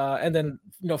 And then,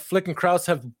 Flick and Kraus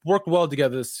have worked well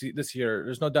together this year.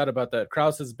 There's no doubt about that.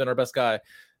 Kraus has been our best guy.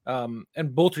 And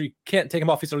Boulter, you can't take him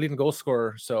off. He's our leading goal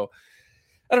scorer. So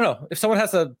I don't know if someone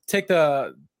has to take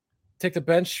the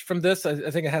bench from this. I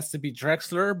think it has to be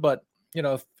Drexler. But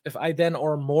if Aiden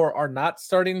or Moore are not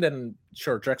starting, then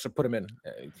sure, Drexler, put him in.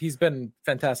 He's been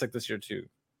fantastic this year too.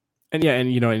 And yeah,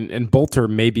 and Boulter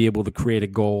may be able to create a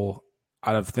goal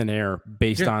out of thin air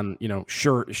based on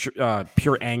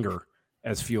pure anger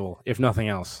as fuel, if nothing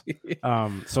else.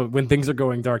 So when things are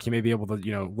going dark, he may be able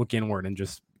to look inward and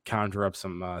just conjure up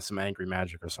some angry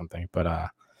magic or something. But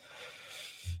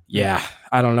yeah,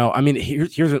 I don't know. I mean,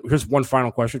 here's one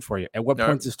final question for you. At what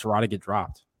point does Terodde get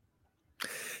dropped?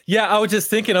 Yeah, I was just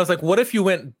thinking. I was like, what if you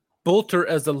went Boulter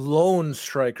as a lone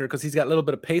striker because he's got a little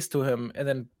bit of pace to him, and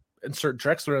then insert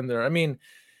Drexler in there? I mean,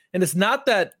 and it's not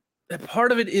that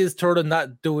part of it is Terodde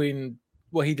not doing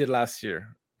what he did last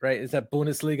year, right? Is that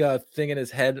Bundesliga thing in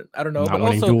his head? I don't know. Not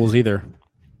winning duels either.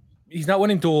 He's not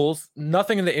winning duels.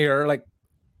 Nothing in the air,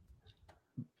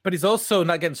 but he's also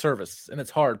not getting service, and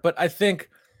it's hard. But I think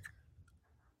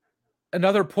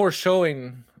another poor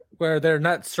showing where they're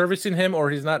not servicing him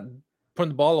or he's not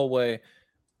putting the ball away,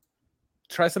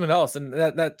 try something else. And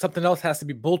that something else has to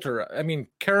be Boulter. I mean,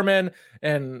 Karaman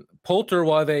and Poulter,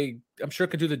 while I'm sure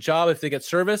could do the job if they get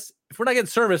service. If we're not getting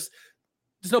service,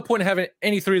 there's no point in having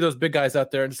any three of those big guys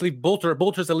out there and just leave Boulter.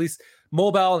 Boulter's at least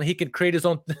mobile and he can create his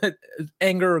own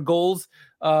anger or goals,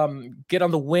 get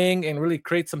on the wing and really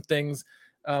create some things.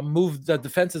 Move the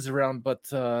defenses around. But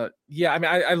yeah, I mean,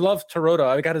 I love Terodde.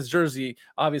 I got his jersey,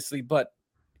 obviously, but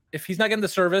if he's not getting the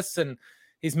service and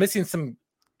he's missing some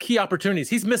key opportunities,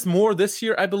 he's missed more this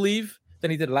year, I believe,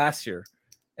 than he did last year.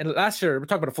 And last year, we're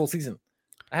talking about a full season.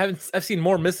 I've seen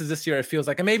more misses this year, it feels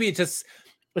like. And maybe it's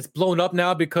blown up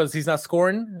now because he's not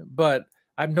scoring, but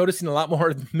I'm noticing a lot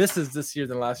more misses this year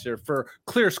than last year for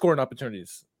clear scoring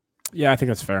opportunities. Yeah, I think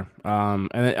that's fair. And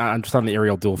I'm just on the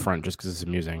aerial duel front just because it's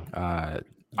amusing.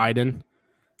 Aiden,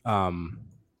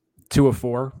 2 of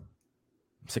 4,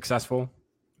 successful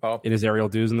in his aerial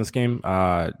duels in this game.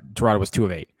 Terodde was 2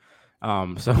 of 8.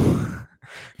 So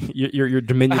you're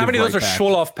diminutive. How many of those right are back.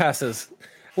 Schwolow passes?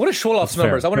 What are Schwolow's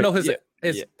numbers? I want to know his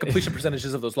Yeah. completion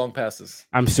percentages of those long passes.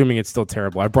 I'm assuming it's still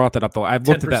terrible. I brought that up though. I've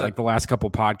looked at 10%. that the last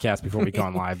couple podcasts before we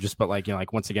gone live, just but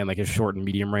once again, his short and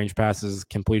medium range passes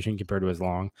completion compared to his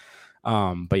long.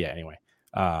 But yeah, anyway,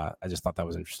 I just thought that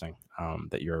was interesting.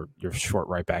 That you're short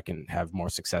right back and have more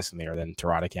success in the air than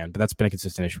Terodde can, but that's been a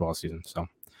consistent issue all season. So,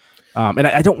 and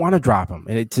I don't want to drop him.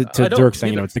 And to Dirk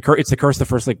saying, it's the curse. The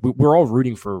first, we're all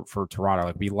rooting for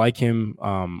Terodde. We like him.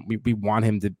 We want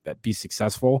him to be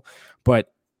successful,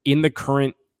 but in the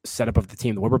current setup of the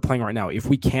team, the way we're playing right now, if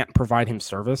we can't provide him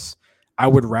service, I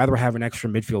would rather have an extra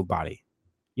midfield body.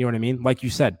 You know what I mean? Like you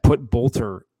said, put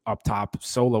Boulter up top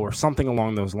solo or something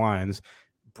along those lines,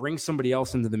 bring somebody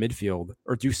else into the midfield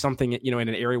or do something, in an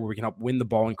area where we can help win the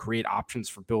ball and create options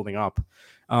for building up.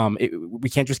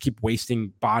 We can't just keep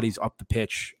wasting bodies up the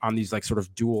pitch on these sort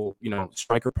of dual,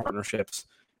 striker partnerships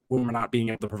when we're not being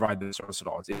able to provide the service at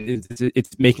all.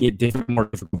 It's making it more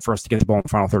difficult for us to get the ball in the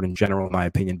final third in general, in my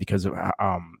opinion, because of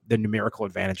the numerical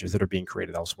advantages that are being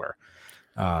created elsewhere.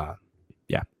 Yeah,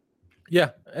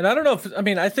 and I don't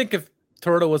know I think if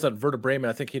Toronto was at Werder Bremen,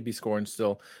 I think he'd be scoring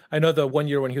still. I know the 1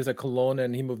 year when he was at Cologne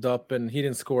and he moved up and he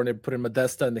didn't score and they put in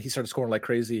Modesta and he started scoring like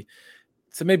crazy.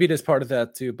 So maybe it is part of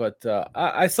that too. But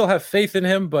I still have faith in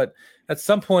him. But at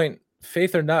some point,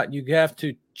 faith or not, you have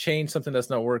to change something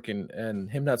that's not working. And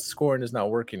him not scoring is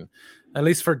not working. At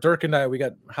least for Dirk and I, we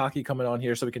got hockey coming on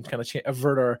here, so we can kind of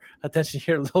avert our attention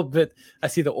here a little bit. I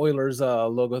see the Oilers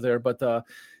logo there. But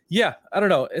yeah, I don't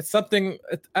know. It's something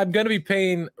I'm going to be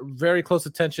paying very close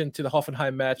attention to the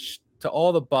Hoffenheim match, to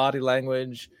all the body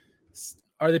language.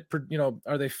 Are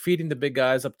they feeding the big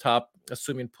guys up top,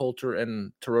 assuming Poulter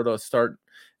and Terodde start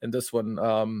in this one?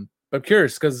 But I'm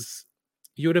curious because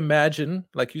you would imagine,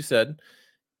 like you said,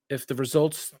 if the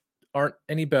results aren't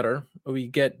any better, or we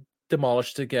get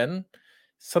demolished again,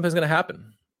 something's going to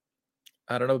happen.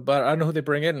 I don't know, but I don't know who they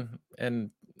bring in,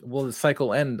 and will the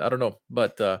cycle end? I don't know,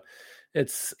 but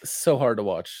it's so hard to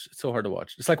watch. It's so hard to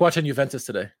watch. It's like watching Juventus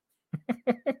today.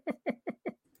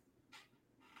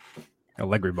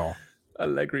 Allegri ball.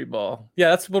 Allegri ball. Yeah,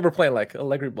 that's what we're playing like.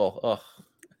 Allegri ball. Oh,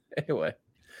 anyway.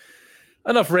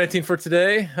 Enough ranting for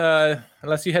today.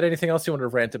 Unless you had anything else you wanted to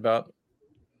rant about.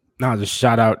 No, just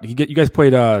shout out. You guys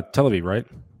played Tel Aviv, right?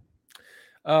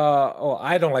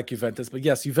 I don't like Juventus, but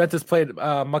yes, Juventus played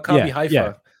Maccabi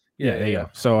Haifa. Yeah, there you go.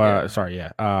 So, sorry,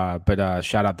 but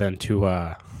shout out then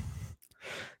to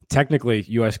technically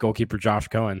U.S. goalkeeper Josh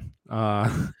Cohen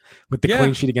with the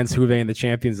clean sheet against Juve in the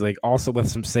Champions League, also with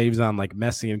some saves on like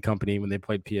Messi and company when they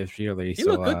played PSG early. He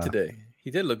looked good today.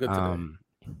 He did look good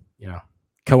today.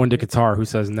 Cohen to Qatar. Who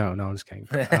says no? No, I'm just kidding.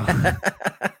 Him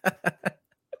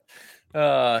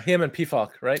and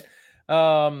Pifak, right?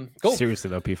 Go. Seriously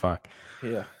though, Pifak.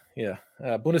 Yeah.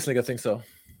 Bundesliga thinks so.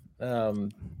 All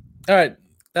right.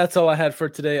 That's all I had for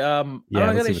today. I don't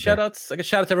got any shout outs. I can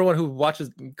shout out to everyone who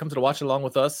comes to the watch along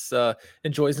with us,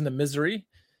 enjoys in the misery.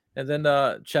 And then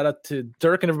shout out to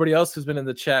Dirk and everybody else who's been in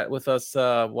the chat with us,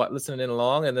 listening in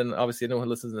along. And then obviously anyone who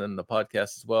listens in the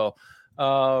podcast as well.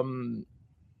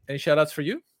 Any shout outs for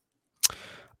you?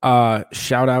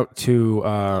 Shout out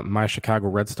to my Chicago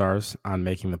Red Stars on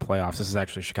making the playoffs. This is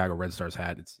actually a Chicago Red Stars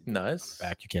hat. It's nice.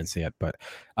 Back, you can't see it, but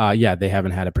they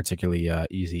haven't had a particularly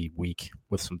easy week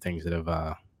with some things that have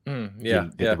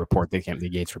the report. They came the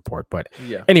Gates report, but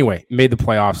anyway, made the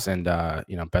playoffs,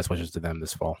 and best wishes to them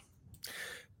this fall.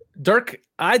 Dirk,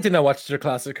 I did not watch their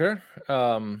Klassiker.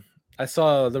 I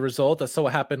saw the result. I saw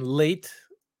what happened late.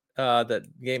 That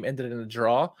game ended in a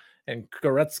draw, and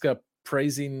Goretzka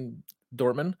praising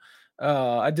Dortmund.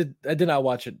 I did not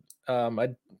watch it. I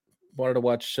wanted to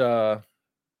watch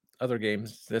other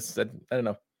games. I don't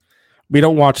know. We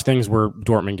don't watch things where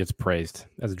Dortmund gets praised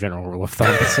as a general rule of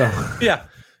thumb. So yeah,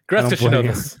 Goretzka should know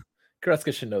this.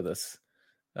 Goretzka should know this.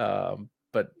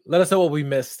 But let us know what we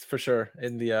missed for sure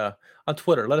in the on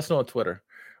Twitter. Let us know on Twitter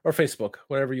or Facebook,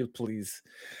 whatever you please.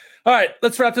 All right,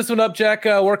 let's wrap this one up, Jack.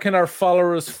 Where can our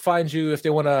followers find you if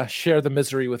they want to share the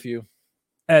misery with you?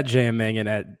 At JMMangan,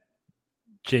 at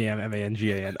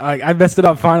JMMangan. I messed it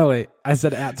up finally. I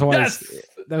said at twice. Yes!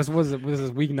 That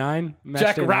was week 9.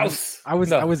 Jack Rouse. I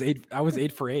was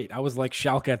 8 for 8. I was like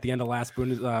Schalke at the end of last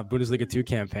Bundesliga 2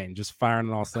 campaign, just firing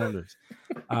on all cylinders.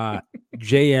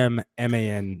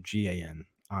 JMMangan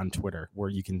on Twitter, where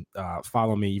you can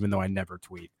follow me, even though I never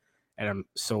tweet, and I'm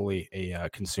solely a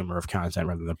consumer of content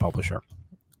rather than a publisher.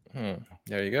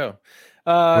 There you go.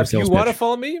 If you want to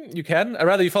follow me, you can. I'd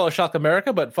rather you follow Schalke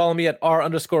America, but follow me at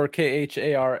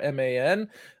R_KHARMAN.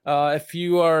 If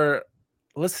you are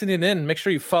listening in, make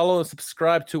sure you follow and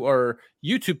subscribe to our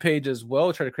YouTube page as well.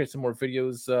 We'll try to create some more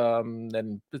videos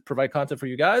and provide content for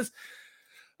you guys.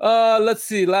 Let's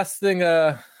see. Last thing,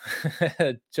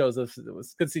 Joseph. It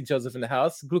was good to see Joseph in the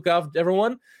house. Glück auf,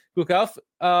 everyone. Glück auf.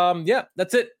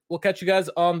 That's it. We'll catch you guys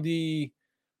on the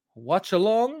watch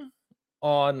along.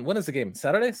 On when is the game?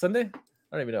 Saturday? Sunday? I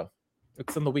don't even know.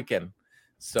 It's on the weekend.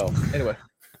 So anyway,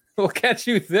 we'll catch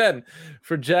you then.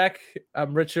 For Jack,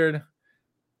 I'm Richard.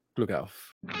 Glück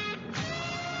auf.